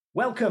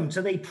Welcome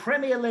to the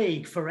Premier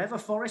League Forever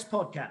Forest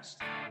podcast.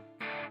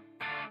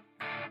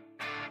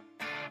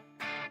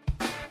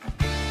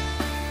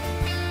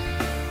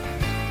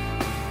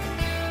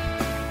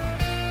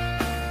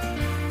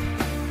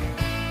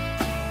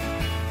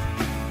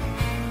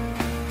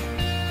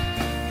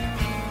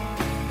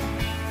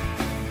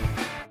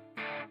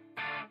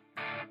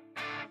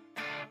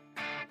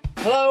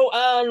 Hello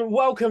and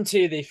welcome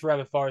to the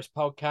Forever Forest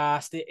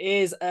podcast. It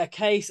is a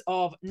case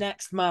of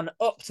next man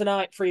up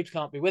tonight. Freebs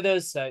can't be with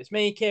us, so it's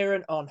me,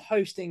 Kieron, on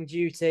hosting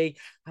duty.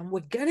 And we're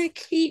going to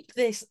keep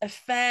this a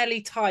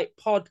fairly tight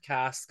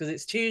podcast because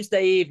it's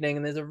Tuesday evening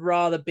and there's a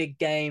rather big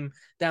game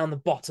down the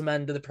bottom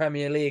end of the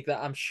Premier League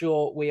that I'm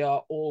sure we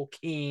are all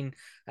keen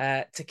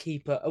to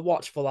keep a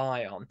watchful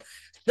eye on.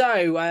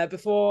 So,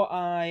 before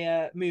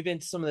I move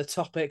into some of the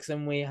topics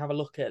and we have a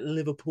look at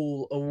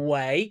Liverpool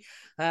away,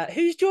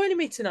 who's joining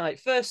me tonight?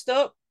 First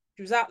up,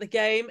 she was at the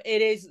game.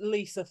 It is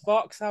Lisa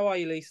Fox. How are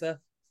you, Lisa?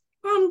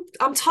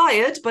 I'm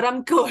tired, but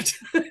I'm good.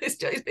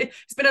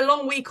 It's been a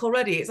long week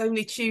already. It's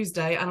only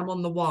Tuesday and I'm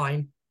on the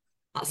wine.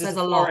 That says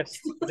a lot.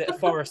 Is it a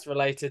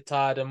forest-related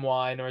tired and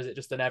wine, or is it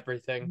just an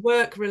everything?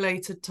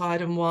 Work-related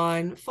tired and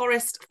wine.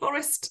 Forest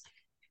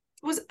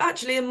was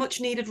actually a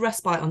much-needed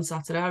respite on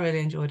Saturday. I really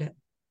enjoyed it.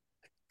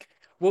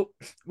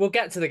 We'll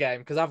get to the game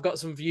because I've got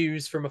some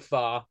views from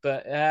afar.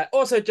 But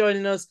also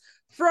joining us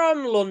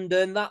from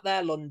London,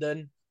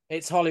 London,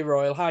 it's Holly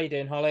Royal. How are you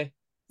doing, Holly?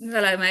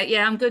 Hello, mate.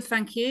 Yeah, I'm good,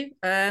 thank you.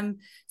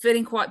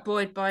 Feeling quite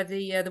buoyed by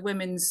the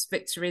women's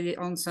victory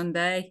on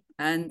Sunday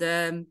and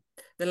the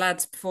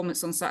lads'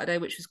 performance on Saturday,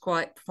 which was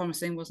quite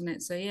promising, wasn't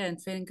it? So yeah, and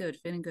feeling good.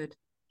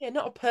 Yeah,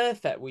 not a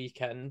perfect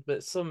weekend,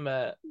 but some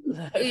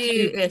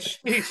Ish.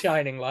 few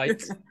shining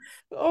lights.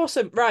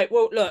 Awesome. Right.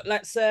 Well, look,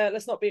 let's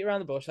not beat around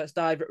the bush. Let's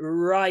dive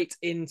right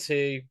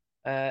into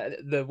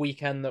the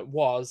weekend that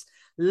was.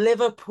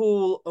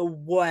 Liverpool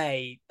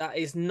away. That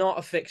is not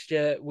a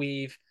fixture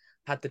we've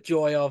had the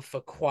joy of for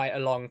quite a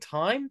long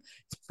time.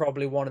 It's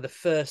probably one of the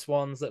first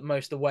ones that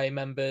most away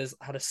members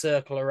had a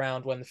circle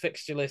around when the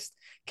fixture list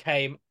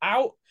came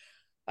out.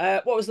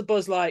 What was the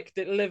buzz like?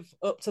 Did it live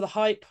up to the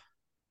hype?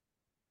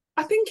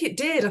 I think it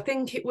did. I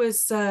think it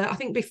was. I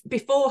think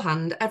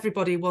beforehand,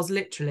 everybody was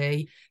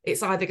literally.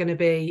 It's either going to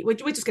be we're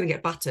just going to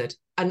get battered.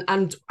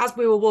 And as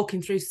we were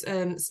walking through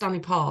Stanley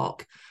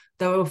Park,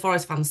 there were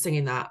Forest fans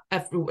singing that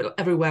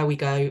everywhere we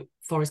go.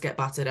 Forest get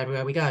battered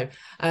everywhere we go.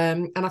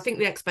 And I think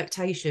the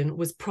expectation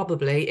was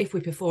probably if we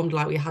performed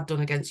like we had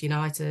done against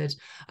United,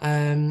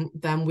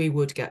 then we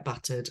would get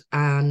battered.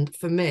 And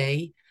for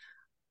me,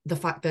 the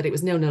fact that it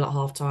was 0-0 at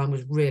half time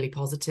was really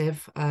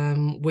positive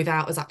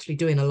without us actually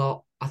doing a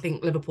lot. I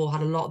think Liverpool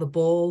had a lot of the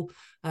ball.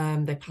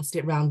 They passed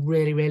it around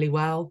really, really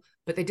well,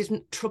 but they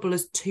didn't trouble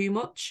us too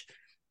much.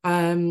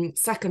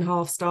 Second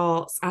half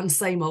starts and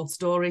same old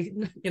story.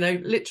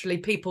 Literally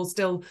people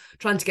still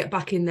trying to get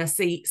back in their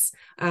seats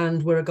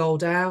and we're a goal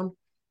down.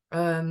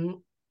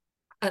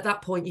 At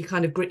that point, you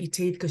kind of grit your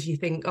teeth because you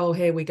think, oh,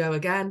 here we go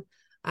again.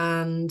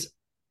 And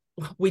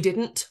we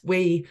didn't.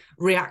 We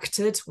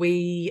reacted.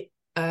 We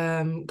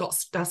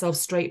got ourselves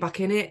straight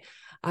back in it.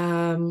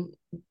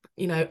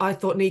 I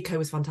thought Nico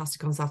was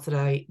fantastic on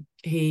Saturday.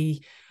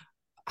 He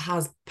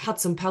has had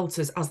some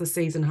pelters as the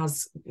season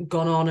has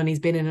gone on and he's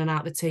been in and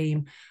out of the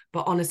team.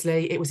 But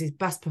honestly, it was his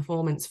best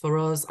performance for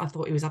us. I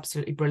thought he was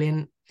absolutely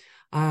brilliant.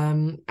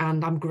 And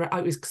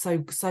I was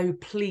so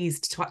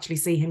pleased to actually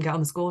see him get on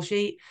the score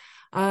sheet.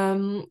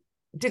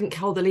 Didn't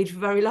hold the lead for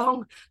very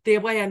long. The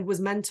away end was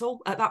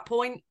mental at that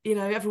point.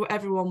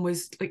 Everyone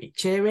was like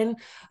cheering.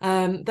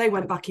 They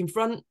went back in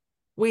front.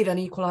 We then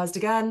equalised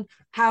again.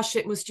 How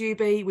shit must you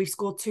be? We've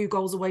scored 2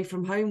 goals away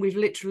from home. We've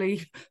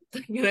literally,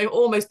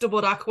 almost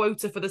doubled our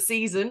quota for the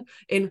season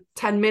in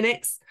 10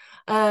 minutes.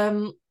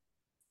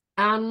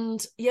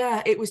 And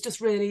yeah, it was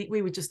just really,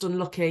 we were just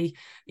unlucky.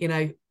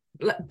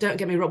 Don't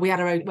get me wrong. We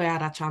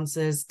had our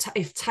chances.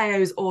 If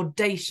Teo's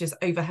audacious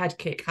overhead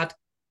kick had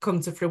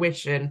come to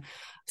fruition,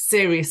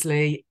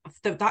 seriously,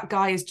 that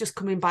guy is just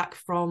coming back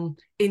from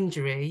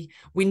injury.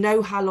 We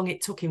know how long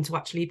it took him to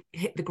actually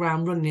hit the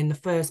ground running in the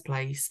first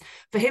place.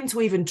 For him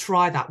to even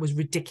try that was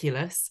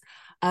ridiculous.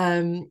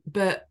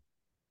 But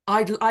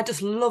I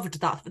just loved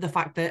the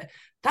fact that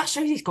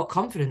shows he's got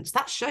confidence.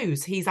 That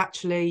shows he's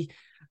actually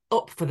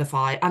up for the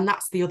fight. And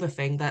that's the other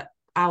thing that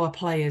our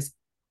players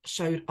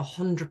showed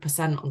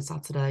 100% on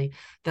Saturday,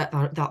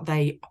 that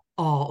they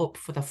are up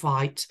for the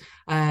fight.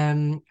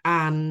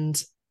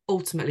 And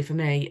ultimately for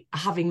me,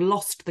 having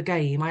lost the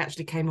game, I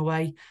actually came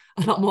away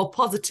a lot more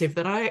positive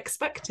than I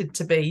expected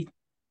to be.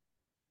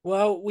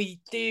 Well,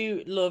 we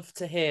do love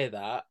to hear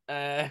that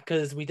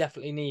because we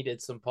definitely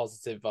needed some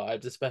positive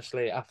vibes,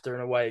 especially after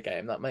an away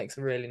game. That makes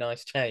a really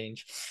nice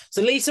change.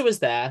 So Lisa was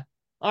there.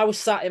 I was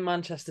sat in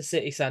Manchester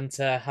City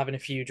Centre having a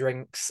few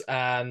drinks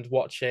and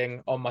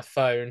watching on my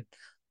phone,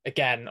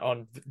 again,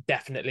 on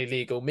definitely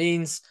legal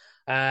means.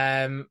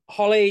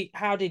 Holly,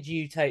 how did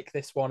you take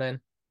this one in?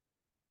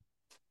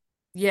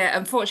 Yeah,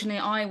 unfortunately,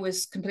 I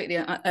was completely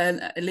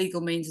illegal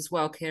means as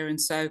well, Kieron.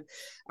 So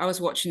I was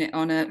watching it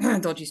on a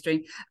dodgy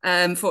stream.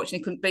 Fortunately,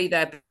 couldn't be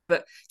there.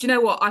 But do you know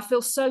what? I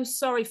feel so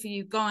sorry for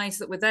you guys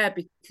that were there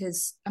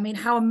because, I mean,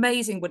 how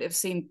amazing would it have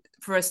seemed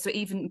for us to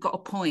even got a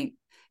point?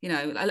 You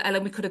know, and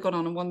then we could have gone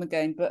on and won the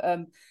game. But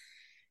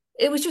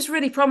it was just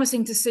really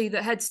promising to see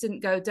that heads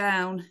didn't go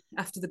down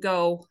after the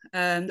goal,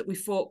 that we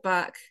fought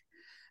back,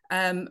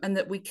 and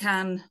that we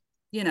can,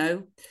 you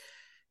know,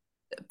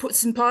 put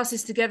some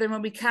passes together and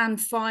when we can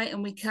fight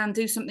and we can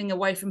do something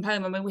away from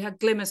home. I mean, we had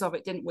glimmers of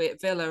it, didn't we, at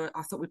Villa?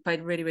 I thought we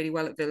played really, really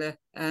well at Villa.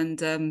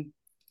 And, you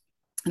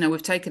know,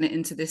 we've taken it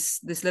into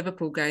this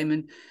Liverpool game.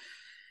 And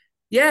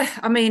yeah,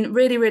 I mean,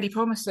 really, really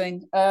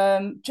promising.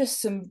 Just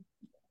some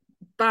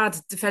bad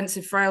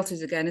defensive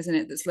frailties again, isn't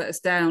it, that's let us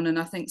down. And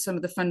I think some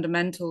of the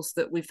fundamentals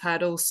that we've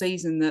had all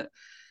season that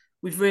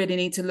we really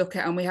need to look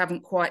at and we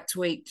haven't quite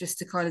tweaked just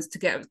to kind of to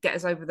get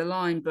us over the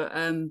line. But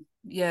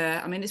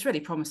yeah, I mean, it's really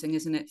promising,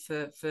 isn't it,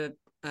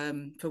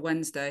 for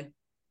Wednesday?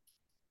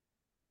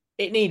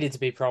 It needed to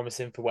be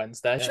promising for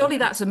Wednesday. Surely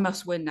that's a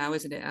must win now,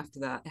 isn't it?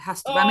 After that, it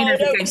has to be. Oh, I mean,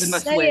 every don't game's a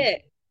must say win.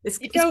 it. It's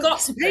don't got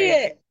to say be.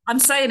 it. I'm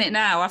saying it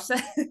now. I've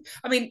said.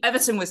 I mean,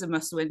 Everton was a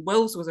must win.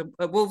 Wolves was a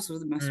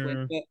must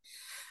win. But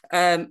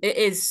it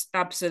is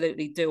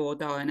absolutely do or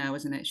die now,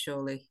 isn't it?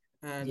 Surely.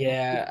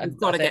 Yeah, we've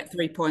got to get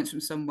 3 points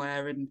from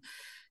somewhere, and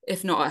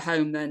if not at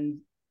home,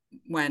 then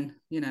when?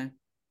 You know.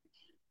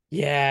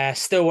 Yeah,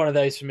 still one of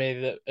those for me.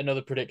 That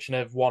another prediction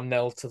of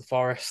 1-0 to the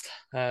Forest,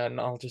 and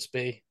I'll just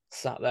be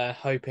sat there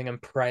hoping and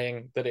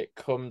praying that it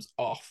comes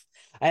off.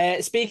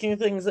 Speaking of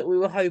things that we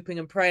were hoping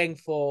and praying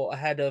for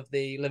ahead of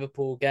the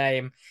Liverpool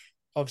game,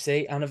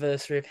 obviously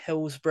anniversary of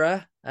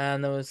Hillsborough,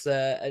 and there was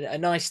a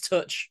nice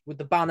touch with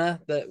the banner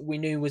that we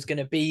knew was going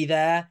to be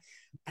there.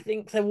 I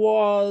think there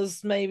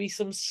was maybe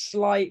some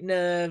slight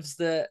nerves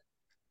that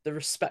the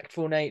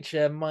respectful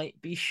nature might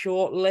be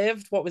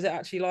short-lived. What was it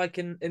actually like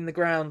in the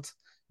ground,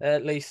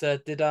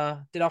 Lisa? Did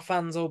our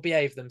fans all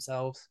behave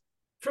themselves?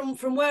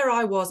 From where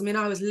I was, I mean,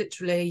 I was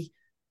literally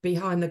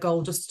behind the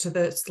goal, just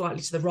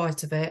slightly to the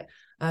right of it.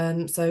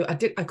 So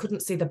I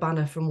couldn't see the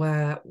banner from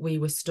where we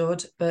were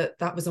stood, but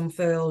that was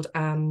unfurled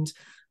and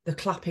the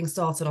clapping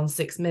started on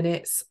 6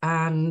 minutes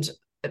and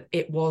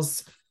it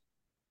was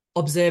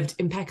observed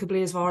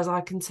impeccably as far as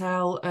I can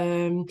tell.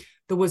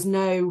 There was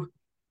no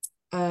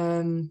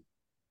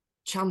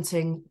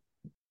chanting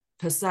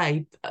per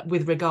se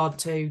with regard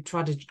to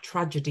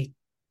tragedy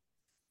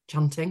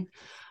chanting.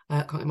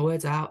 Can't get my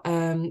words out.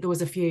 There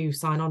was a few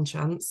sign-on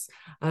chants,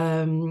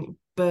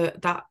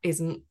 but that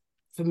isn't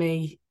for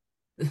me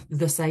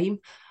the same.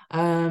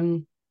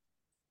 And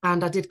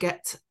I did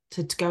get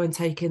to go and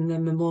take in the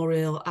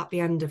memorial at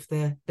the end of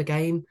the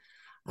game,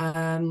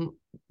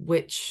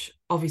 which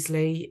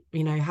obviously,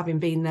 you know, having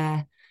been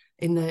there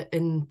in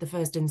the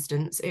first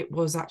instance, it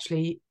was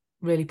actually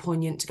really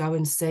poignant to go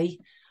and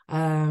see.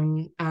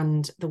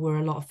 And there were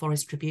a lot of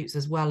Forest tributes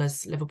as well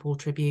as Liverpool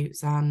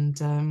tributes,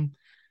 and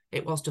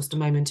it was just a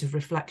moment of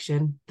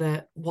reflection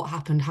that what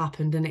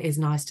happened, and it is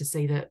nice to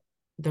see that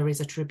there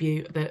is a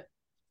tribute that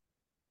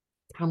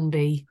can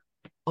be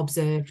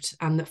observed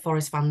and that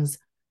Forest fans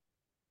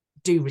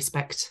do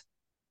respect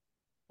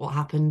what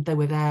happened. They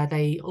were there.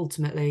 They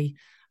ultimately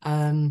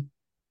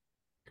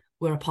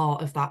were a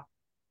part of that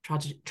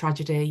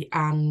tragedy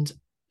and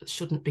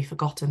shouldn't be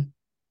forgotten.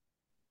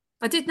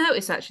 I did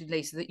notice actually,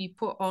 Lisa, that you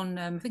put on,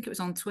 I think it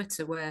was on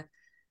Twitter where I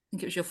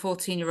think it was your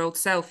 14-year-old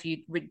self,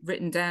 you'd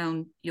written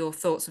down your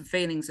thoughts and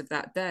feelings of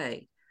that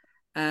day.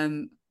 I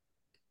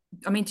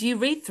mean, do you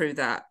read through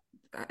that?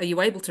 Are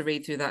you able to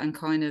read through that and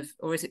kind of,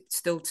 or is it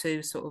still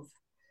too sort of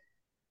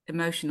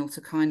emotional to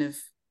kind of,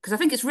 because I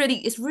think it's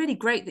really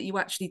great that you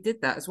actually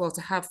did that as well,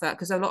 to have that,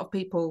 because a lot of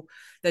people,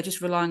 they're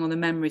just relying on the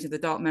memories of the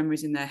dark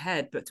memories in their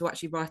head, but to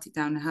actually write it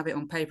down and have it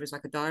on paper is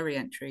like a diary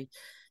entry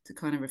to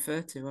kind of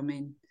refer to. I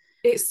mean,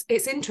 it's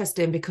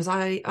interesting because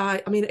I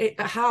mean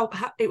how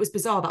it was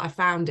bizarre that I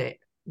found it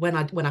when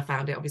I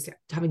found it, obviously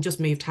having just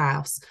moved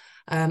house,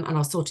 and I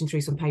was sorting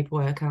through some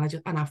paperwork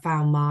and I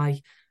found my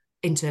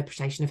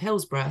interpretation of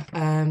Hillsborough,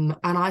 and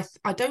I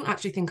don't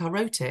actually think I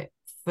wrote it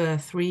for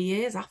 3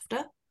 years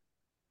after.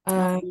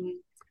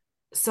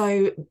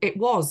 So it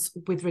was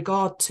with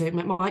regard to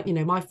my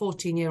my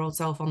 14-year-old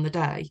self on the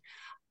day.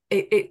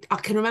 I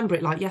can remember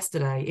it like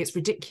yesterday. It's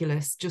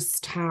ridiculous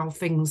just how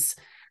things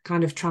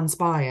kind of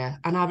transpire.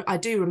 And I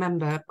do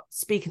remember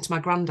speaking to my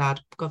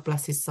granddad, God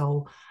bless his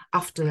soul,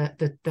 after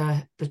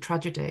the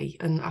tragedy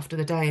and after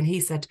the day, and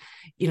he said,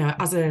 you know,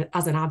 as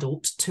an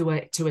adult to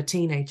a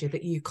teenager,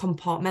 that you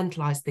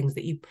compartmentalize things,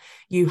 that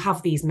you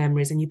have these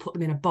memories and you put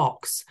them in a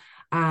box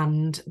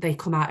and they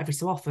come out every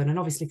so often. And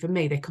obviously for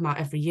me, they come out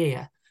every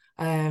year.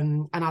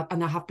 And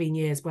there have been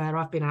years where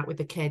I've been out with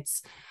the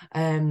kids,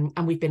 and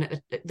we've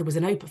been there was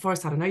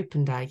Forest had an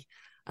open day.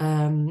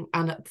 And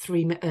at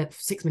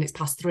 6 minutes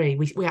past 3,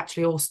 we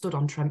actually all stood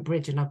on Trent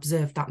Bridge and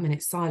observed that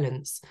minute's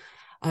silence,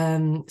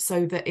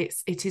 so that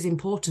it is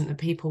important that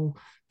people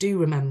do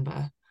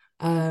remember.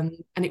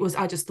 And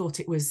I just thought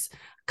it was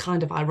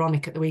kind of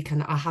ironic at the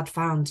weekend that I had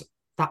found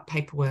that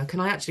paperwork,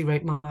 and I actually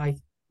wrote my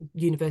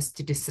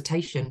university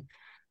dissertation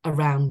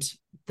around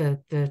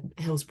the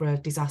Hillsborough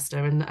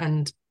disaster, and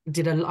I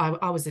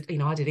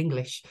did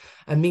English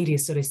and media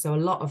studies, so a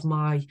lot of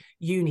my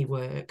uni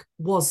work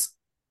was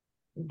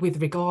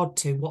with regard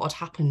to what had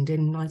happened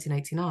in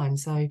 1989.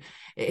 So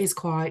it is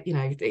quite,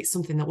 it's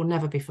something that will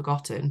never be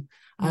forgotten.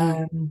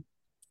 And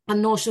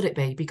nor should it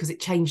be, because it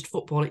changed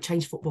football. It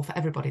changed football for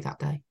everybody that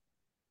day.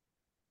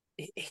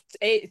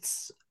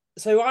 It's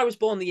so I was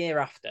born the year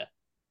after.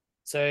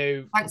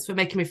 So thanks for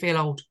making me feel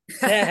old.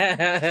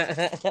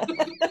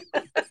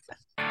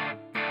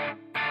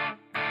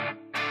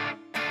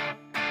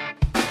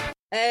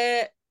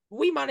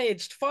 We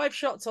managed 5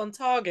 shots on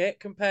target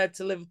compared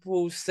to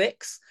Liverpool's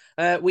 6.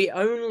 We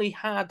only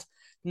had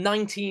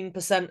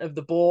 19% of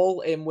the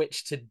ball in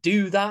which to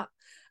do that.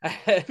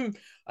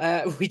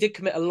 We did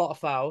commit a lot of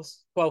fouls,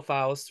 12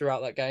 fouls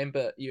throughout that game,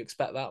 but you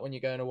expect that when you're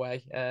going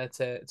away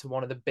to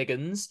one of the big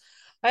uns.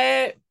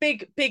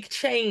 Big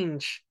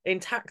change in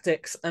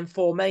tactics and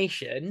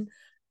formation.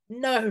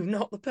 No,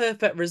 not the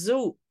perfect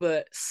result,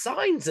 but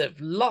signs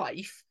of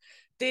life.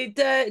 Did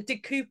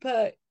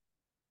Cooper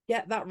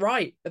get that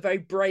right? A very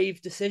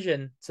brave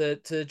decision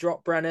to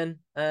drop Brennan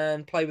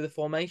and play with the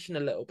formation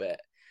a little bit.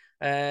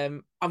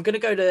 I'm going to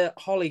go to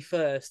Holly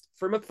first.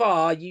 From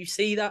afar, you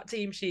see that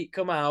team sheet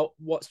come out.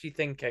 What's you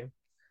thinking?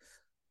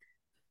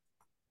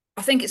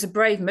 I think it's a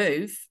brave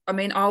move. I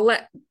mean, I'll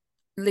let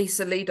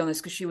Lisa lead on this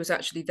because she was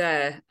actually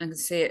there and could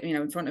see it,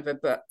 in front of her.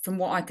 But from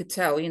what I could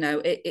tell,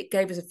 it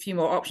gave us a few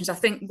more options. I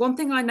think one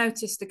thing I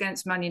noticed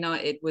against Man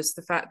United was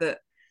the fact that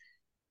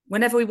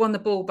whenever we won the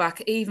ball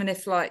back, even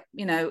if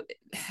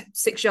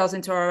 6 yards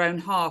into our own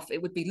half,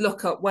 it would be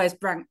look up, where's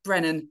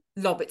Brennan,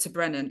 lob it to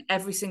Brennan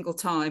every single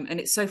time. And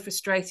it's so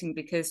frustrating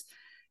because,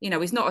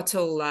 he's not a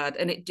tall lad,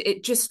 and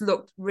it just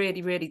looked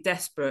really, really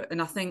desperate.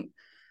 And I think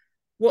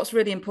what's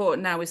really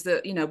important now is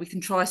that, we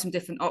can try some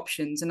different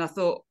options. And I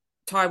thought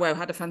Taiwo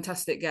had a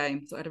fantastic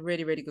game. I thought he had a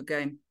really, really good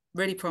game,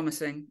 really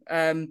promising.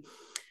 And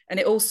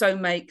it also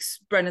makes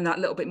Brennan that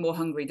little bit more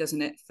hungry,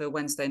 doesn't it, for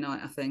Wednesday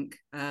night, I think,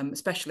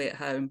 especially at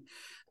home.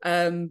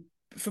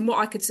 From what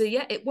I could see,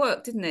 yeah, it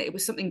worked, didn't it? It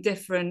was something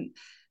different.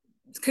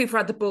 Cooper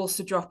had the balls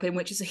to drop in,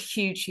 which is a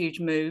huge,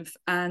 huge move.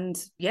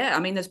 And yeah, I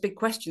mean, there's big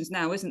questions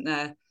now, isn't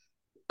there?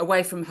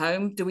 Away from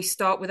home, do we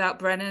start without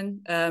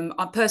Brennan? I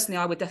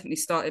would definitely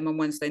start him on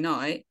Wednesday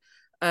night.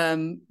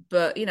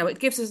 But it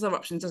gives us other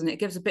options, doesn't it? It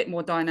gives a bit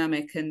more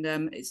dynamic, and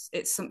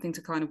it's something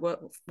to kind of work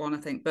on, I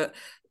think. But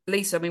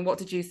Lisa, I mean, what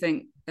did you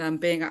think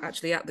being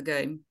actually at the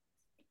game?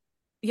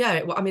 Yeah,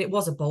 it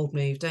was a bold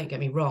move. Don't get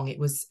me wrong. It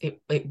was,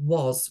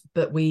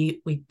 but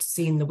we'd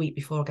seen the week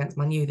before against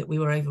Man U that we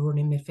were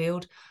overrunning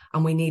midfield,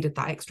 and we needed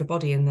that extra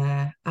body in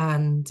there.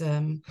 And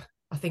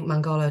I think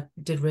Mangala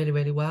did really,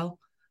 really well.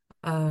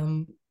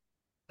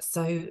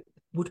 So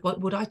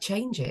would I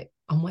change it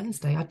on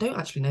Wednesday? I don't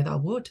actually know that I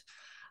would,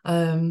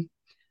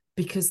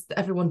 because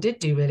everyone did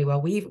do really well.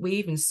 We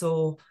even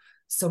saw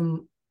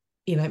some,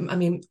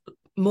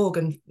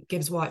 Morgan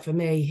Gibbs White, for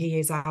me, he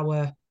is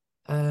our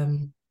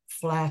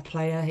flair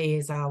player. He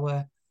is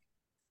our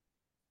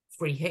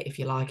free hit, if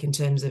you like, in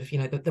terms of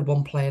the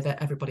one player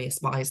that everybody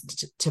aspires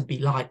to be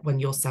like when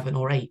you're 7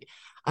 or 8.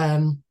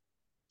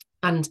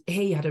 And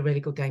he had a really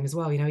good game as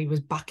well. He was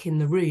back in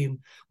the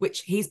room,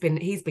 which he's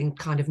been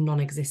kind of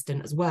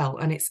non-existent as well.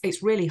 And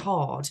it's really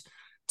hard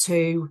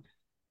to,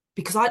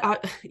 because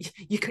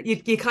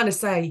you kind of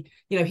say,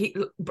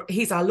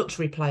 he's our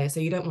luxury player, so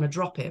you don't want to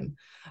drop him.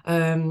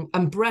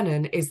 And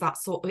Brennan is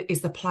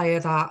the player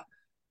that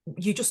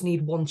you just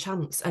need one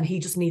chance, and he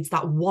just needs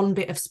that one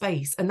bit of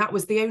space. And that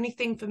was the only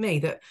thing for me,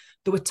 that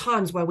there were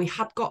times where we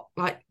had got,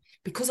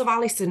 because of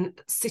Alisson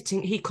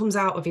sitting, he comes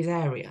out of his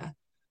area,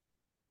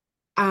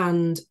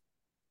 and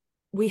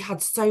we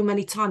had so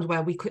many times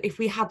where we could, if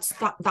we had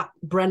that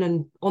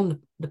Brennan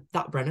on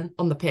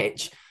the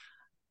pitch,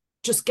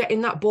 just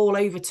getting that ball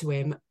over to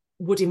him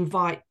would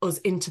invite us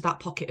into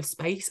that pocket of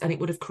space, and it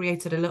would have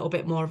created a little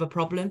bit more of a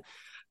problem.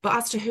 But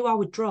as to who I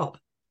would drop,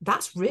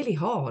 that's really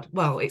hard.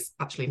 Well, it's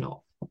actually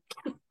not.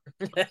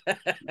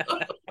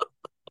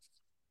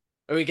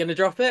 Are we going to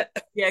drop it?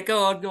 Yeah,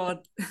 go on.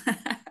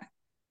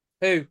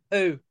 Who?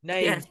 Names.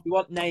 Yeah. You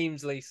want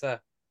names,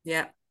 Lisa?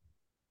 Yeah.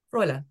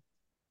 Royler.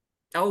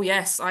 Oh,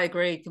 yes, I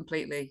agree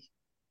completely.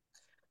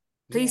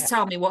 Please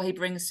tell me what he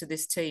brings to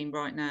this team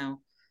right now,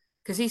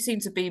 because he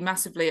seemed to be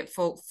massively at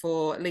fault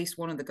for at least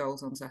one of the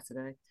goals on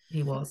Saturday.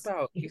 He was.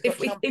 He's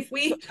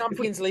got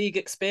Champions League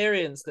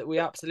experience that we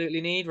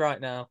absolutely need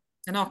right now.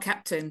 And our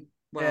captain,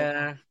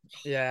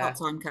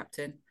 part-time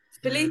captain.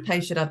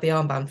 Felipe should have the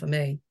armband for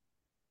me.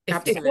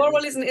 If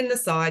Worrell isn't in the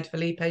side,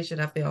 Felipe should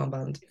have the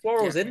armband. If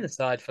Worrell's in the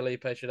side,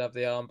 Felipe should have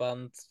the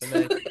armband for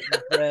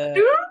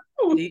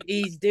me.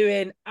 He's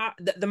doing...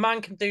 the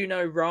man can do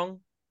no wrong.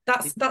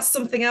 That's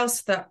something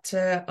else that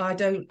I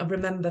don't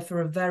remember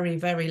for a very,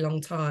 very long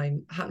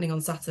time happening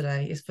on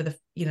Saturday, is for there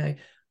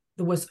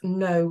was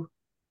no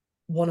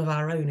one of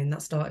our own in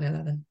that starting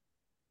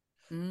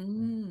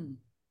 11.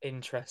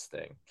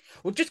 Interesting.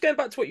 Well, just going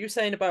back to what you were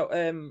saying about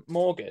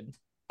Morgan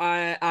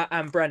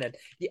and Brennan,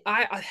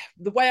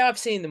 the way I've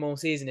seen them all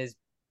season is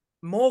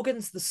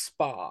Morgan's the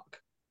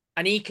spark,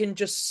 and he can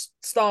just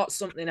start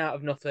something out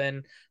of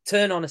nothing,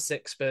 turn on a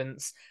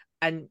sixpence,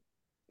 and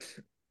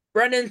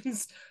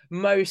Brennan's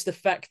most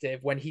effective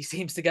when he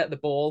seems to get the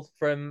ball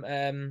from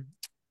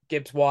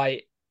Gibbs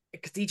White,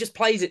 because he just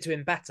plays it to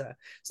him better.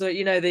 So,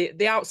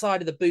 the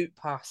outside of the boot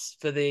pass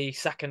for the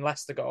second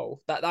Leicester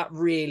goal, that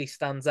really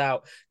stands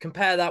out.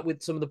 Compare that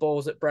with some of the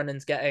balls that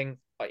Brennan's getting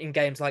in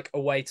games like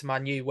away to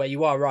Man U, where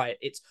you are right,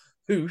 it's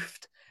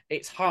hoofed,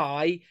 it's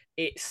high,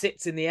 it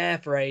sits in the air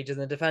for ages,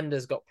 and the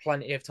defender's got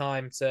plenty of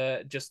time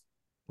to just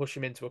push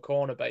him into a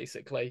corner,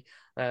 basically,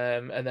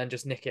 and then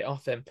just nick it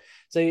off him.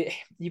 So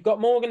you've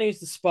got Morgan, who's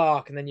the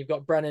spark, and then you've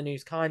got Brennan,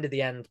 who's kind of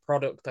the end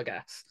product, I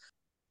guess.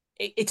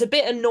 It's a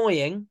bit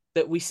annoying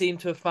that we seem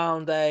to have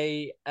found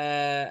a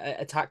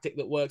tactic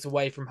that works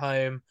away from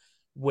home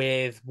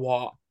with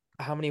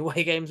how many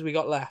away games we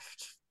got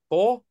left?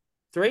 4?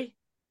 3?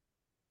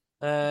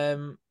 3.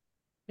 I'm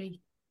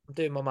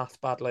doing my maths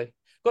badly.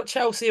 We've got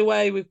Chelsea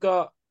away, we've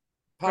got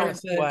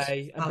Palace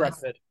away, and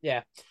Brentford.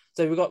 Yeah.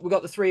 So we've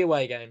got the 3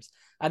 away games,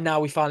 and now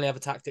we finally have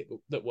a tactic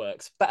that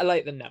works. Better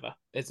late than never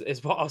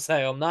is what I'll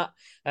say on that.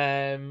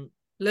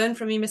 Learn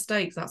from your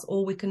mistakes. That's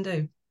all we can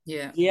do.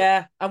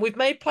 Yeah, and we've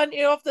made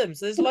plenty of them,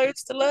 so there's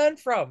loads to learn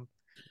from.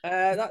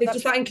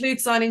 Does that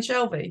include signing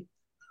Shelby?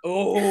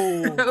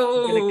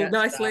 Oh,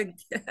 nice link.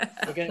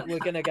 we're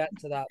gonna get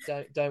to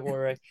that. Don't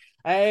worry.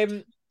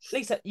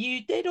 Lisa,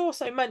 you did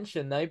also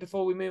mention, though,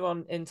 before we move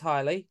on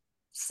entirely,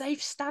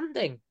 safe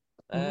standing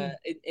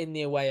in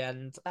the away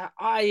end.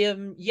 I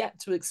am yet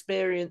to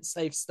experience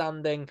safe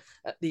standing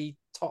at the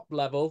top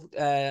level.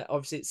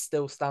 Obviously, it's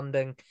still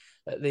standing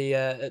at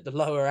the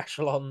lower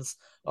echelons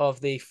of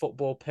the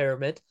football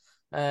pyramid.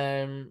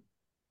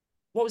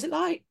 What was it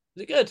like?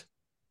 Was it good?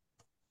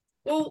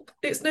 Well,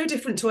 it's no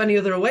different to any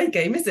other away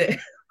game, is it?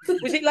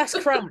 Was it less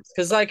cramped?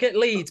 Because like at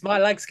Leeds, my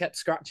legs kept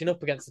scratching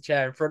up against the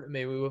chair in front of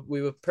me.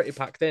 We were pretty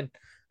packed in.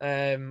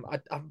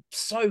 I'm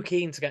so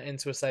keen to get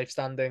into a safe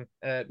standing.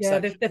 They've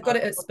got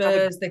it at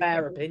Spurs. They've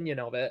fair opinion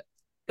of it.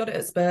 Got it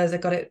at Spurs. They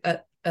got it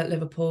at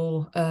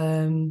Liverpool.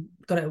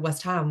 Got it at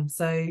West Ham.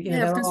 So I was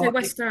going to say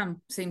West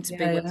Ham seemed to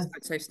be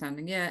safe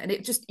standing. Yeah, and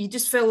you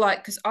just feel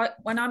like, because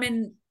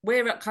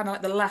we're at kind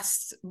of like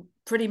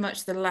pretty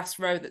much the last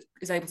row that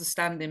is able to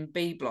stand in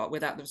B block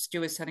without the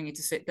stewards telling you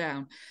to sit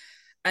down.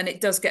 And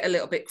it does get a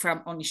little bit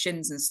cramped on your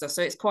shins and stuff.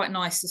 So it's quite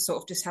nice to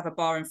sort of just have a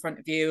bar in front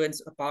of you, and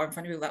a bar in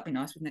front of you. That'd be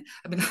nice, wouldn't it?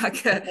 I mean,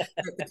 like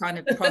the kind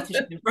of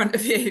partition in front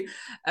of you,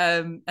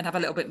 and have a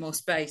little bit more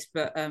space.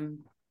 But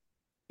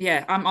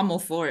yeah, I'm all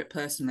for it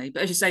personally.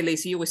 But as you say,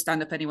 Lisa, you always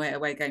stand up anyway at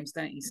away games,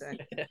 don't you? So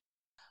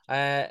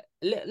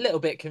little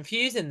bit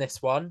confusing,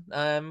 this one.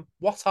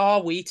 What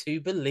are we to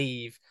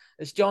believe?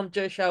 As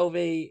Jonjo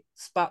Shelvey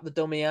spat the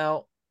dummy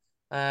out,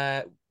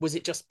 was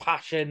it just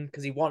passion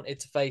because he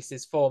wanted to face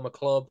his former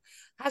club?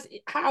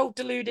 How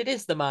deluded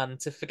is the man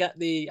to forget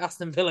the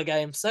Aston Villa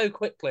game so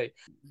quickly?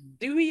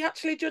 Do we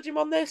actually judge him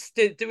on this?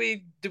 Do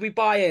we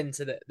buy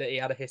into that he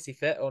had a hissy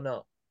fit or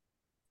not?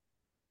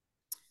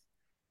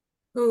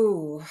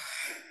 Oh,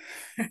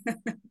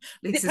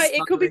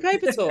 it could be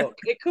paper talk.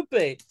 It could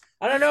be.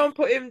 I don't know. I'm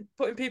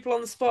putting people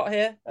on the spot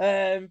here,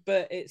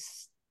 but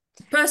it's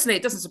personally,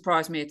 it doesn't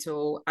surprise me at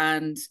all.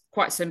 And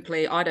quite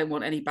simply, I don't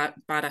want any bad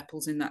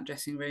apples in that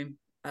dressing room.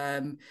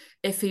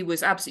 If he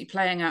was absolutely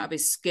playing out of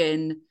his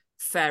skin,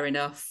 fair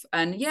enough.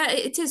 And yeah,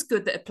 it is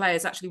good that a player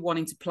is actually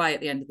wanting to play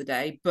at the end of the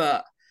day.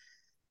 But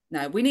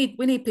no, we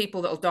need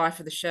people that'll die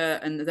for the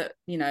shirt, and that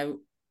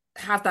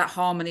have that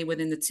harmony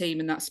within the team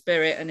and that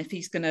spirit. And if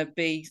he's going to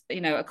be,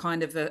 a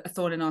kind of a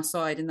thorn in our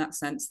side in that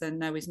sense, then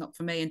no, he's not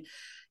for me. And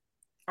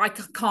I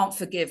can't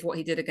forgive what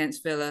he did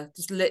against Villa.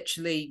 Just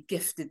literally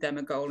gifted them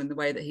a goal in the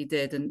way that he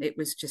did, and it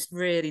was just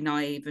really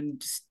naive and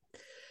just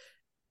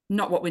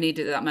not what we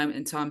needed at that moment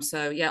in time.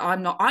 So yeah,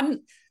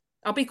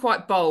 I'll be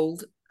quite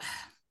bold.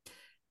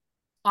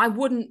 I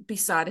wouldn't be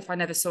sad if I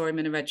never saw him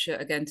in a red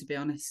shirt again, to be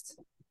honest.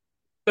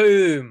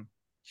 Boom.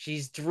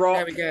 She's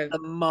dropped the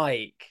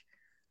mic.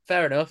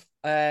 Fair enough.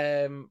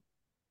 I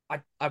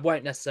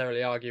won't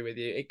necessarily argue with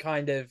you. It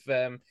kind of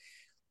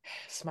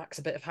smacks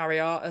a bit of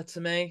Harry Arter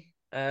to me.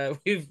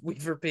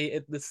 We've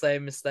repeated the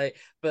same mistake,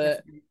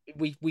 but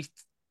we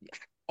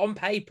on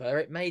paper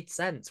it made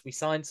sense. We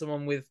signed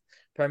someone with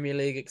Premier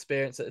League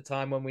experience at the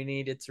time when we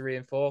needed to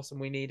reinforce, and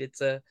we needed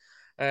to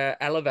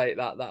elevate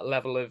that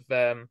level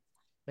of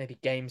maybe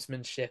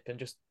gamesmanship and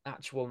just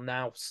actual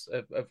nous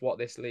of what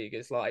this league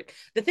is like.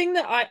 The thing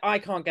that I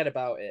can't get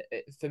about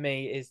it for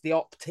me is the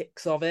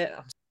optics of it.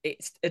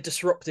 It's a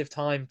disruptive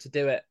time to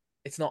do it.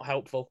 It's not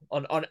helpful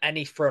on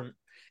any front.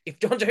 If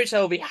Jonjo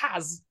Shelvey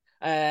has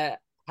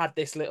had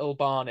this little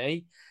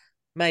Barney,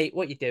 mate,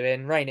 what you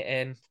doing? Rein it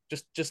in.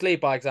 Just lead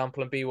by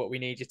example and be what we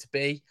need you to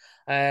be.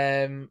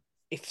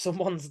 If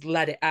someone's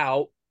let it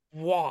out,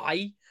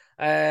 why?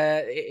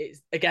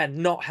 It's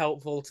again not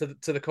helpful to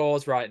the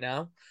cause right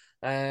now.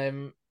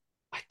 I'm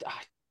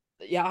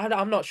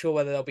not sure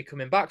whether they'll be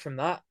coming back from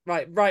that.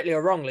 Rightly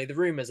or wrongly, the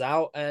rumour's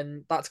out,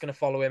 and that's going to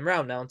follow him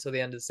round now until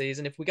the end of the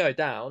season. If we go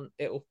down,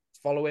 it'll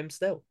follow him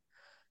still.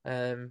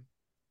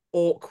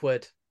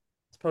 Awkward.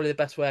 It's probably the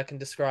best way I can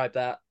describe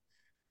that.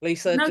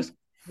 Lisa, No, just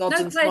nods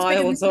no and player's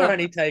bigger than smiles, or himself.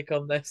 any take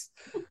on this?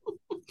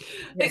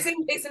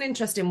 It's an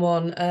interesting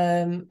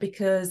one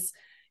because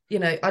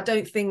I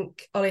don't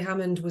think Ollie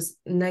Hammond was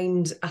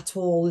named at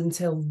all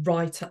until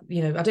I don't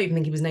even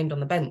think he was named on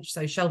the bench.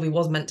 So Shelby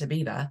was meant to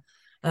be there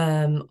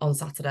on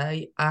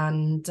Saturday,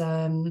 and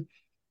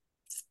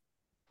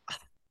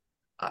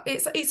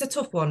it's a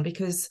tough one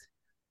because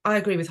I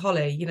agree with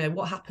Holly.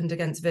 What happened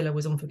against Villa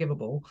was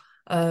unforgivable.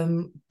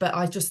 But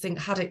I just think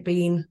had it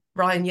been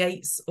Ryan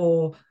Yates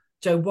or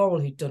Joe Worrell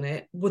who'd done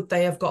it, would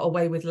they have got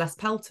away with less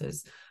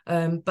pelters?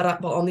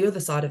 But on the other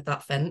side of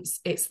that fence,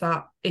 it's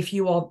that if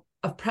you are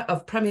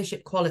of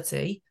Premiership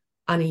quality,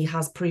 and he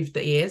has proved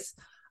that he is,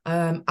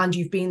 and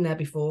you've been there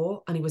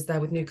before, and he was there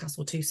with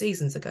Newcastle 2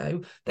 seasons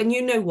ago, then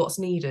you know what's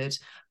needed.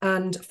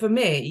 And for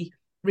me,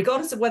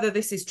 regardless of whether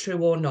this is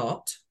true or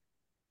not,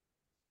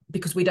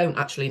 because we don't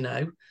actually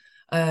know,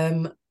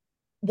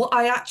 what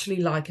I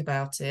actually like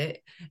about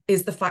it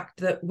is the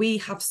fact that we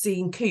have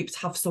seen Coops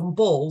have some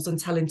balls and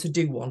tell him to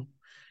do one.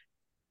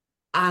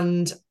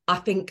 And I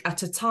think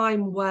at a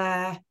time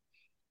where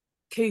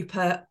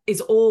Cooper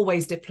is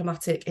always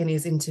diplomatic in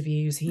his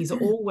interviews, he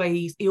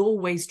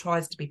always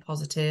tries to be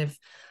positive,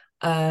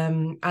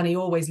 and he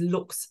always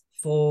looks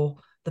for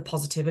the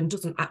positive and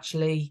doesn't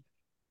actually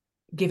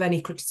give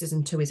any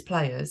criticism to his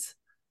players.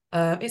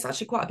 It's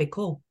actually quite a big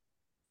call.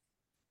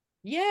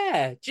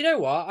 Yeah, do you know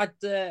what?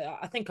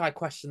 I think I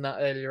questioned that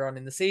earlier on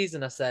in the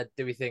season. I said,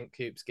 do we think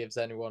Coops gives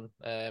anyone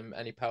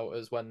any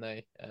pelters when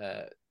they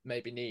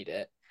maybe need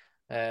it?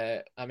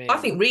 I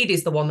think Reid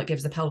is the one that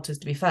gives the pelters,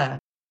 to be fair.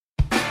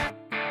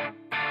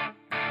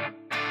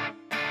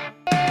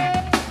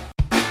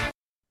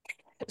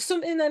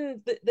 Something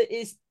then that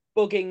is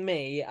bugging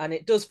me, and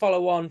it does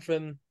follow on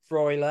from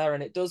Freuler,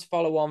 and it does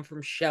follow on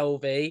from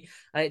Shelby,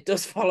 and it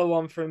does follow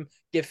on from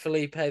give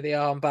Felipe the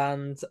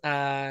armband,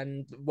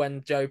 and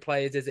when Joe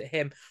plays, is it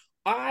him?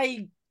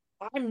 I'm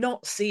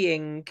not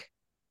seeing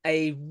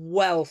a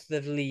wealth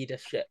of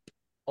leadership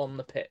on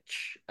the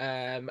pitch,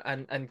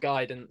 and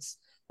guidance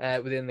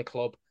within the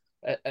club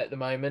at the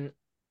moment.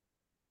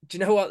 Do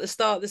you know what? At the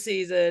start of the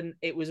season,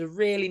 it was a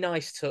really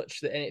nice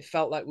touch, and it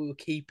felt like we were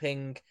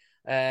keeping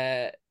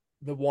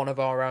the one of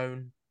our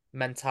own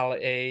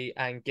mentality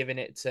and giving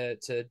it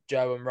to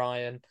Joe and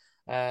Ryan.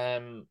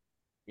 Time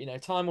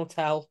will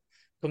tell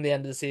come the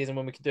end of the season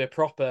when we can do a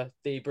proper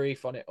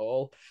debrief on it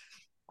all.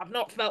 I've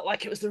not felt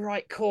like it was the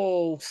right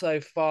call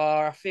so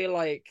far. I feel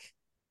like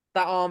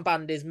that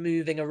armband is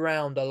moving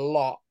around a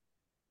lot,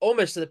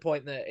 almost to the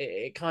point that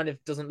it kind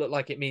of doesn't look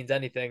like it means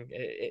anything.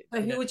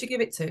 So who would you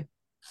give it to?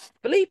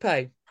 Felipe.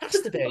 Has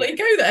to be. Well, there you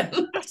go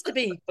then. Has to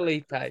be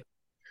Felipe.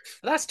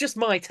 That's just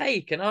my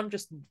take, and I'm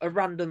just a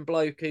random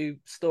bloke who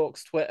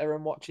stalks Twitter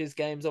and watches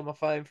games on my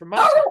phone from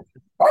Manchester.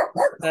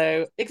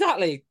 So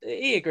exactly,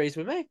 he agrees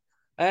with me.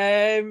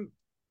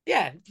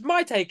 Yeah,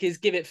 my take is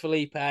give it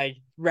Felipe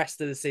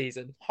rest of the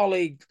season.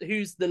 Holly,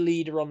 who's the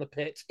leader on the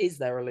pitch? Is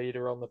there a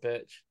leader on the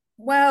pitch?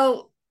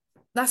 Well,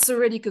 that's a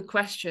really good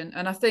question,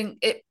 and I think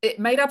it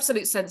made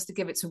absolute sense to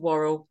give it to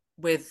Worrell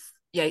with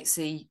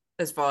Yatesy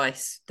as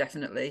vice.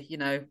 Definitely,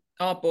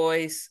 our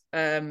boys.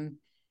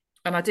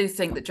 And I do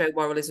think that Joe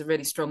Worrell is a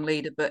really strong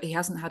leader, but he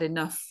hasn't had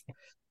enough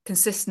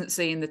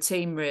consistency in the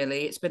team,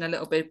 really. It's been a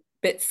little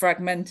bit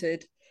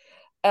fragmented.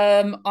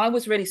 I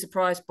was really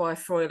surprised by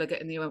Freuler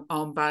getting the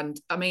armband.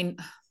 I mean,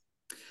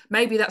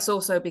 maybe that's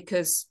also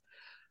because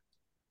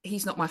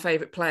he's not my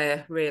favourite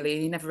player, really.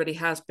 He never really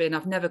has been.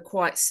 I've never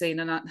quite seen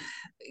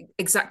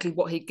exactly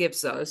what he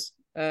gives us.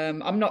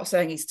 I'm not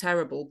saying he's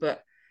terrible,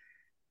 but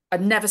I've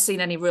never seen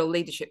any real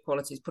leadership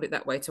qualities, put it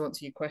that way, to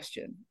answer your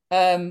question.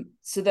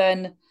 So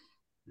then,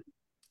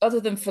 other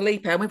than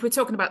Felipe, and if we're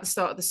talking about the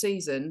start of the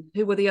season,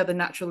 who were the other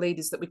natural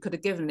leaders that we could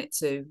have given it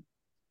to?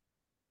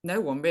 No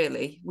one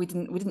really. We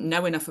didn't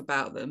know enough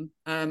about them,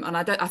 and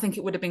I think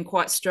it would have been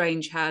quite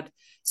strange had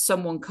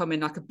someone come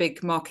in like a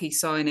big marquee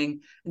signing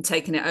and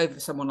taken it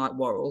over someone like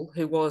Worrell,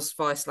 who was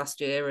vice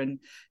last year and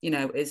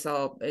is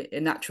our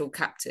natural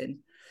captain.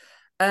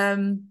 I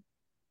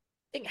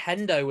think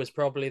Hendo was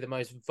probably the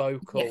most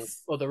vocal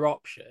other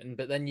option,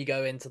 but then you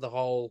go into the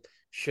whole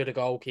should a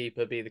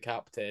goalkeeper be the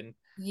captain?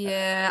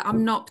 Yeah,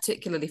 I'm not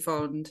particularly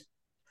fond.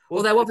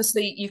 Although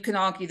obviously you can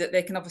argue that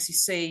they can obviously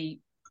see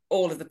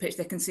all of the pitch,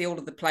 they can see all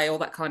of the play, all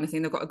that kind of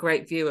thing. They've got a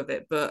great view of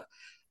it, but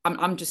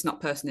I'm just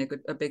not personally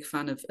a big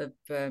fan of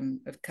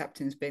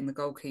captains being the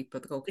goalkeeper.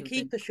 The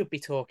keeper should be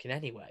talking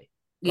anyway.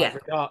 Yeah.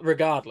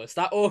 Regardless,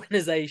 that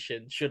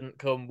organisation shouldn't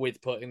come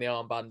with putting the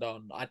armband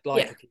on. I'd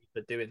like a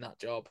keeper doing that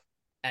job.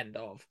 End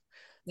of.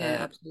 Yeah,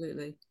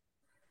 absolutely.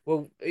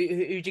 Well,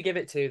 who'd you give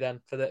it to then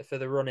for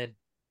the running?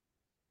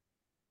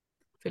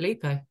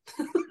 Felipe.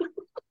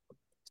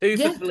 Two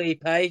for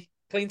Felipe.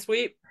 Clean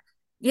sweep.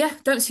 Yeah,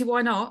 don't see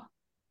why not.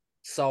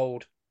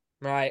 Sold.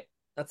 Right,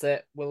 that's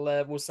it.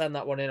 We'll send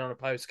that one in on a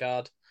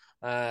postcard,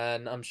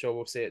 and I'm sure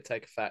we'll see it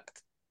take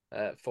effect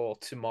for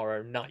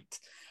tomorrow night.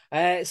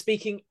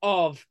 Speaking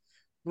of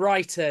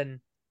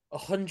Brighton,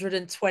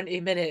 120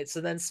 minutes,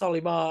 and then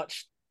Solly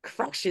March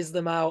crashes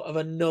them out of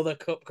another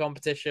cup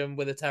competition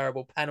with a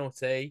terrible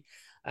penalty.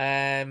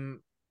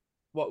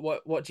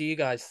 What do you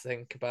guys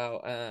think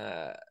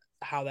about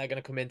how they're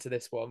going to come into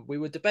this one? We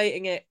were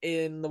debating it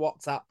in the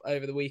WhatsApp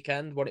over the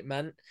weekend, what it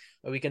meant.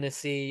 Are we going to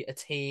see a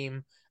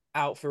team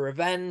out for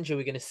revenge? Are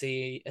we going to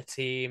see a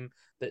team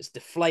that's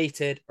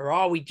deflated? Or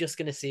are we just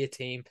going to see a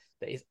team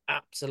that is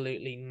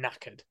absolutely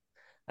knackered?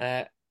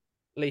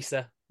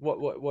 Lisa,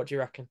 what do you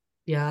reckon?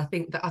 Yeah, I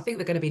think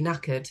they're going to be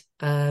knackered.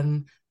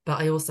 But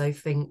I also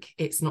think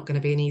it's not going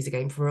to be an easy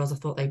game for us. I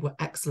thought they were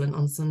excellent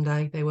on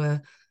Sunday. They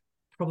were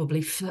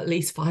probably at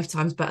least 5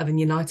 times better than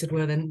United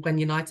were than when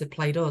United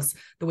played us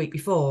the week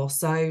before.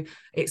 So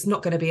it's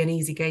not going to be an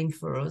easy game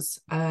for us.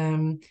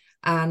 And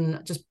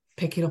just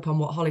picking up on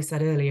what Holly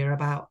said earlier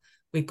about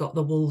we've got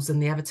the Wolves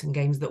and the Everton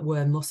games that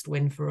were must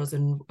win for us,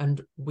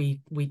 and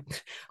we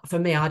for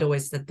me, I'd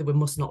always said that we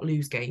must not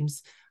lose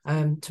games.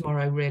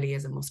 Tomorrow really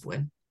is a must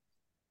win.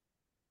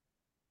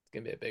 It's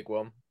gonna be a big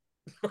one.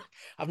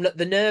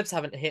 The nerves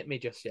haven't hit me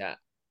just yet.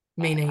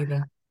 Me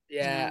neither.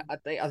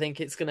 I think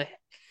it's gonna.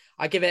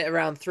 I give it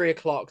around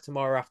 3:00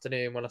 tomorrow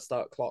afternoon when I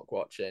start clock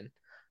watching.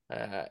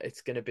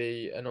 It's going to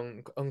be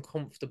an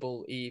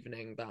uncomfortable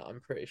evening that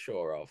I'm pretty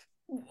sure of.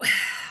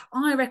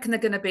 I reckon they're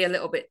going to be a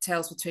little bit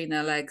tails between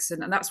their legs.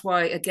 And that's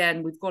why,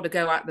 again, we've got to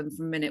go at them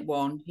from minute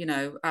one,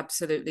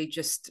 absolutely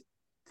just,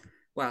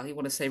 well, you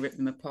want to say rip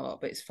them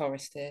apart, but it's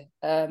Forest here.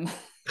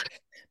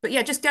 But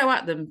yeah, just go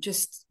at them.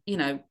 Just,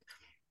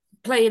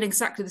 play in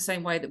exactly the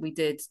same way that we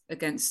did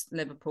against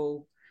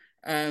Liverpool.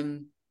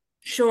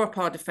 Shore up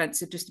our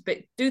defensive just a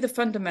bit, do the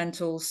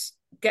fundamentals,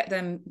 get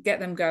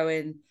them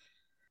going.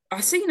 I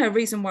see no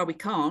reason why we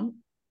can't,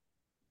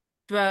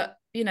 but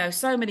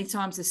so many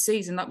times this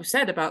season, like we've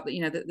said about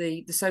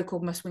the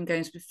so-called must-win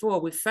games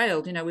before, we've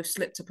failed. We've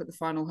slipped up at the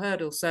final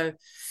hurdle. So,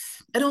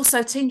 and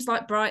also teams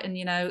like Brighton,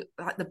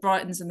 like the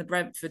Brightons and the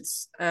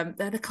Brentfords,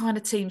 they're the kind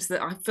of teams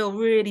that I feel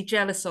really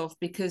jealous of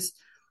because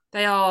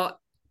they are,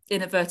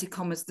 in inverted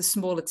commas, the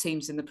smaller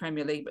teams in the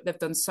Premier League, but they've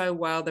done so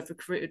well. They've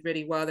recruited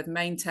really well. They've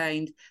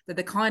maintained. They're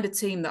the kind of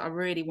team that I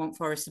really want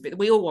Forest to be.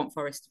 We all want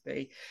Forest to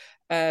be.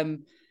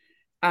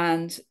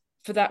 And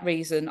for that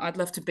reason, I'd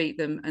love to beat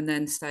them and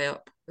then stay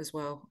up as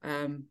well.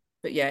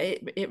 But yeah,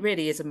 it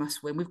really is a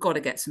must win. We've got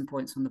to get some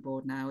points on the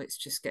board now. It's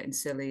just getting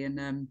silly.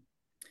 And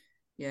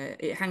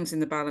it hangs in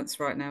the balance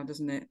right now,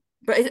 doesn't it?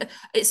 But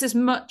it's as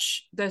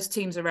much those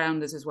teams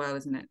around us as well,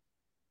 isn't it?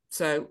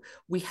 So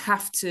we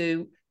have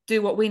to do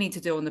what we need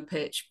to do on the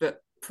pitch, but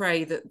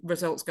pray that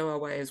results go our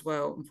way as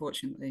well,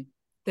 unfortunately.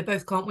 They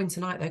both can't win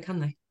tonight though, can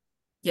they?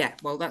 Yeah,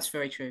 well, that's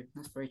very true.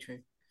 That's very true.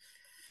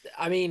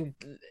 I mean,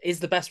 is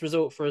the best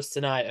result for us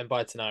tonight, and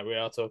by tonight we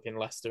are talking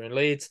Leicester and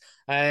Leeds,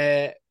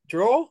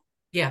 draw?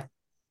 Yeah,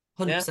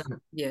 100%.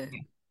 Yeah.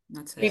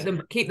 That's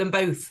keep them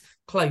both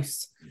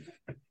close.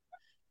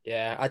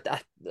 Yeah,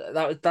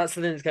 that's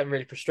the thing that's getting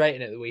really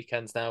frustrating at the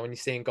weekends now when you're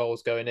seeing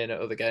goals going in at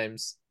other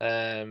games.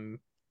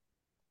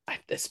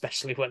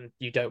 Especially when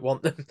you don't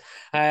want them.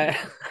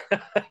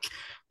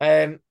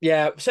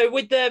 So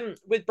with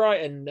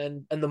Brighton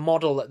and the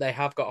model that they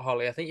have got,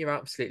 Holly, I think you're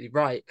absolutely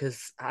right,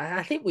 because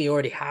I think we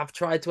already have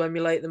tried to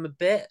emulate them a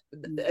bit.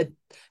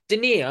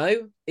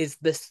 Danilo is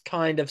this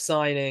kind of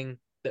signing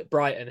that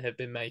Brighton have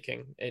been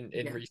making in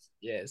recent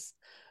years.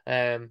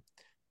 Difference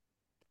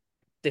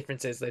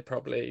is they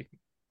probably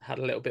had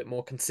a little bit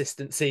more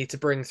consistency to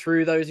bring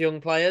through those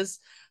young players.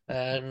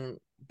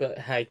 But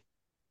hey,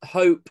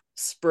 hope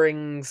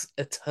springs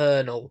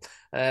eternal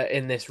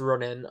in this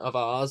run-in of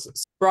ours.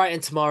 Brighton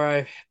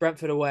tomorrow,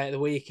 Brentford away at the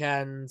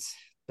weekend,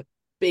 the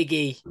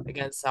biggie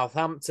against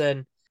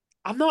Southampton.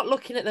 I'm not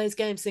looking at those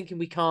games thinking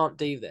we can't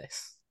do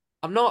this.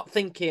 I'm not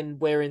thinking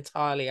we're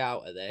entirely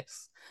out of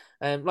this.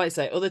 Like I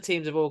say, other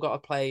teams have all got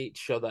to play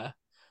each other.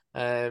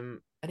 And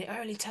it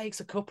only takes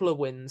a couple of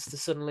wins to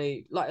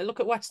suddenly, like, look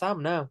at West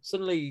Ham now.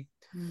 Suddenly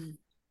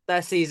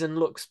their season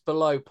looks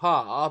below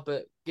par,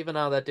 but given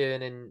how they're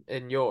doing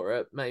in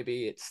Europe,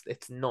 maybe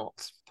it's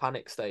not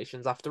panic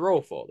stations after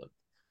all for them.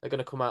 They're going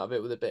to come out of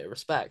it with a bit of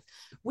respect.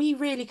 We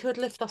really could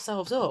lift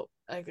ourselves up.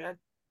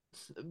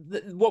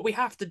 What we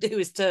have to do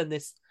is turn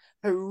this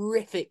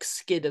horrific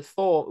skid of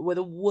form. We're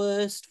the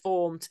worst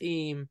form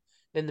team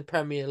in the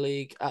Premier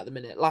League at the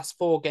minute. Last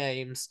 4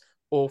 games,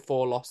 all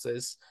 4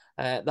 losses.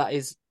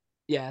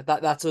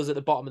 That's us at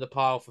the bottom of the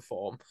pile for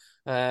form.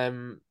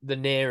 The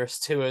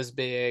nearest to us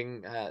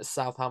being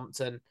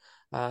Southampton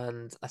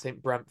and I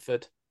think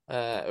Brentford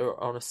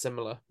are on a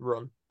similar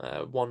run.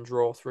 1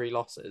 draw, 3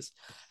 losses.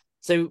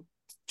 So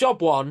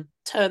job 1,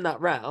 turn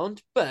that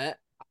round, but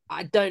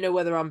I don't know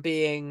whether I'm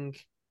being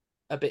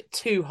a bit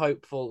too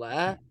hopeful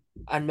there,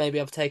 and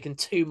maybe I've taken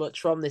too much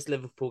from this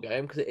Liverpool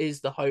game because it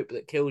is the hope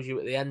that kills you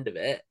at the end of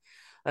it.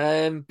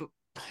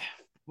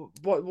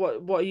 But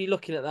what are you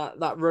looking at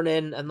that run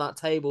in and that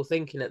table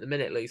thinking at the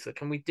minute, Lisa?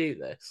 Can we do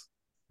this?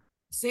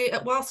 See,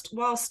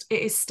 whilst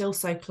it is still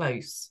so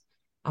close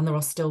and there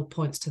are still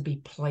points to be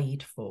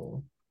played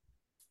for,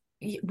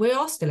 we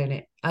are still in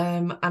it.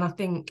 And I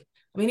think,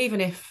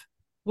 even if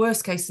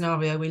worst case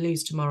scenario, we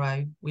lose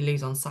tomorrow, we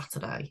lose on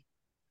Saturday,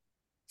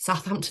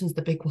 Southampton's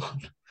the big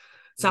one.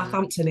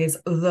 Southampton is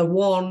the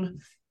one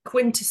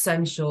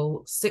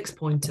quintessential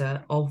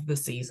 6-pointer of the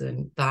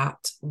season that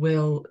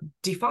will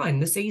define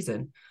the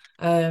season.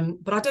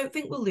 But I don't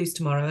think we'll lose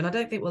tomorrow, and I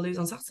don't think we'll lose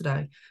on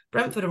Saturday.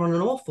 Brentford are on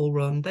an awful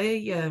run.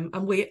 They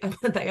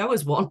owe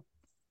us one.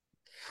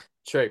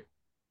 True.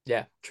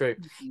 Yeah, true.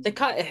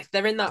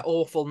 They're in that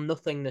awful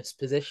nothingness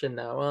position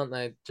now, aren't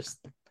they? Just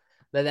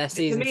their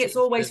season. For me, it's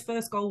always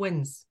first goal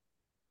wins.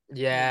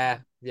 Yeah.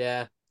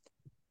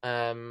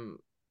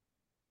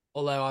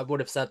 Although I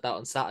would have said that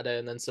on Saturday,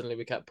 and then suddenly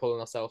we kept pulling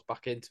ourselves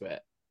back into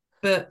it.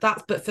 But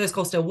first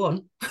goal still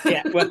won.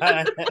 Yeah, well,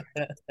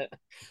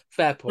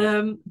 fair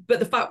point. But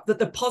the fact that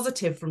the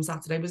positive from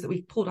Saturday was that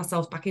we pulled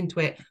ourselves back into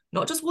it,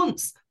 not just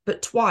once,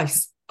 but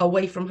twice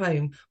away from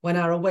home when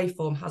our away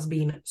form has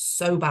been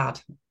so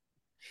bad.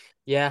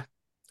 Yeah,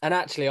 and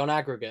actually on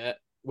aggregate,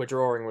 we're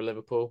drawing with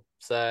Liverpool,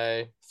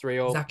 so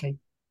 3-3.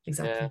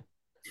 Exactly. Yeah.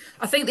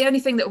 I think the only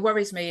thing that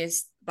worries me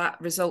is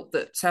that result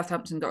that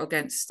Southampton got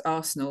against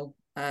Arsenal.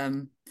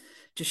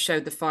 Just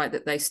showed the fight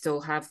that they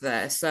still have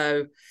there.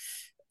 So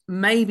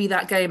maybe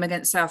that game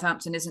against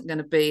Southampton isn't going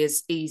to be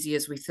as easy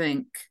as we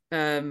think.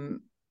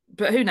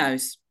 But who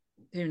knows?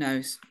 Who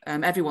knows?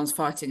 Everyone's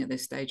fighting at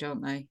this stage,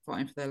 aren't they?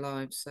 Fighting for their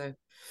lives. So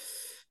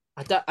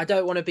I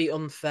don't want to be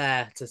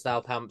unfair to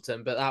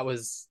Southampton, but that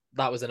was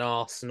an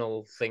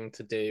Arsenal thing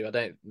to do. I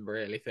don't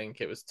really think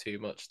it was too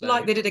much though.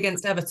 Like they did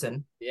against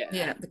Everton.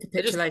 Yeah, the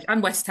capitulation.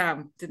 And West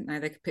Ham, didn't they?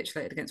 They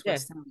capitulated against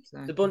West Ham. So.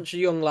 It's a bunch of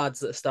young lads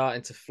that are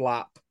starting to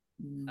flap,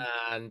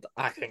 and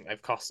I think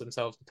they've cost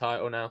themselves the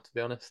title now, to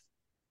be honest.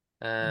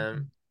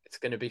 It's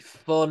going to be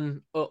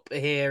fun up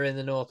here in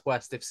the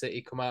Northwest if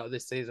City come out of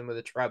this season with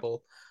a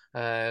treble.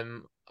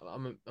 I'm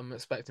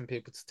expecting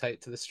people to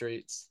take to the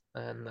streets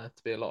and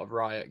to be a lot of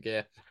riot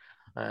gear.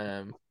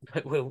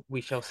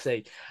 We shall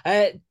see.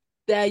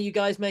 Dare you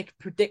guys make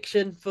a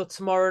prediction for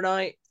tomorrow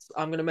night?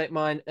 I'm going to make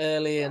mine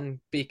early and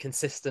be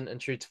consistent and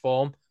true to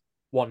form.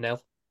 1-0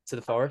 to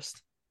the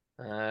Forest.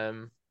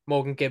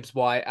 Morgan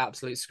Gibbs-White,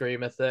 absolute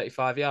screamer,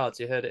 35 yards.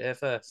 You heard it here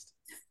first.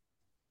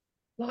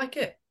 Like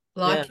it.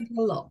 Like it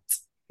a lot.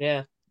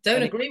 Yeah.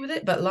 Don't agree with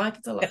it, but like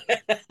it a lot.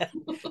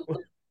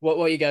 What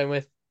are you going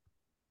with?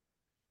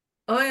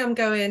 I am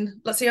going,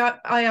 let's see,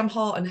 I am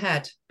heart and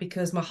head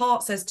because my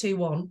heart says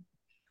 2-1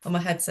 and my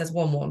head says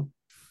 1-1.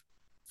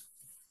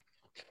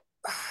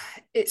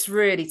 It's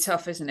really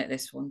tough, isn't it,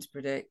 this one to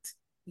predict?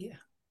 Yeah.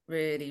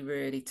 Really,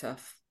 really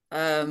tough.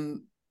 I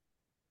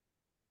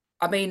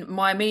mean,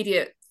 my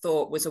immediate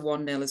thought was a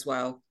 1-0 as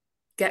well.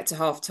 Get to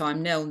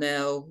half-time,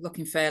 0-0,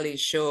 looking fairly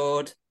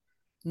assured,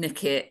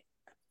 nick it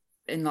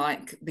in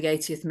like the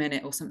 80th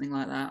minute or something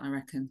like that, I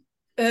reckon.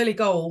 Early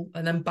goal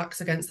and then backs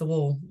against the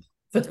wall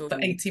for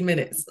 80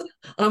 minutes.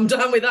 I'm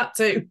done with that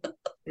too.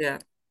 Yeah.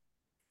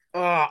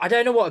 Oh, I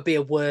don't know what would be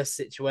a worse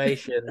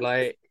situation.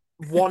 Like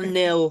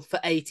 1-0 for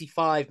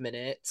 85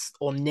 minutes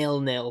or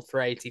 0-0 for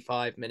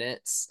 85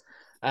 minutes.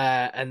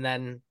 And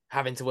then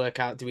having to work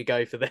out, do we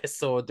go for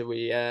this or do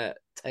we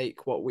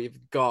take what we've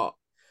got?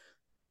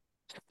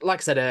 Like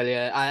I said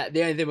earlier,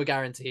 the only thing we're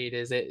guaranteed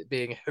is it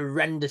being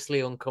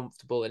horrendously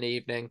uncomfortable an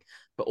evening,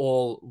 but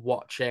all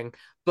watching.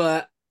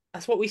 But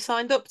that's what we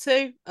signed up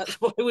to. That's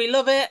why we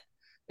love it.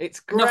 It's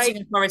great.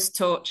 Nottingham Forest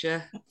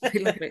torture. We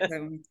love it,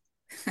 don't we?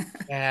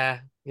 Yeah.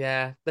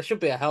 There should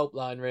be a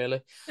helpline,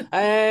 really.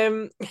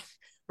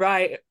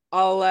 Right.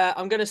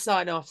 I'm going to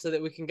sign off so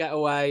that we can get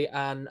away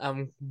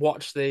and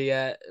watch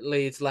the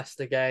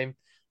Leeds-Leicester game.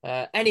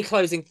 Any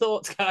closing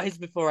thoughts, guys,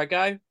 before I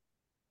go?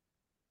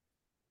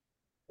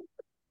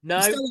 No.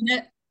 We're still in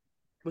it.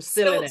 We're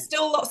still in it.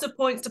 Still lots of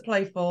points to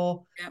play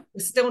for. Yeah.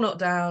 We're still not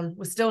down.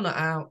 We're still not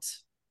out.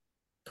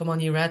 Come on,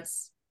 you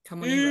Reds.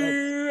 Come on, you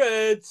Reds.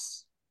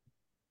 Reds.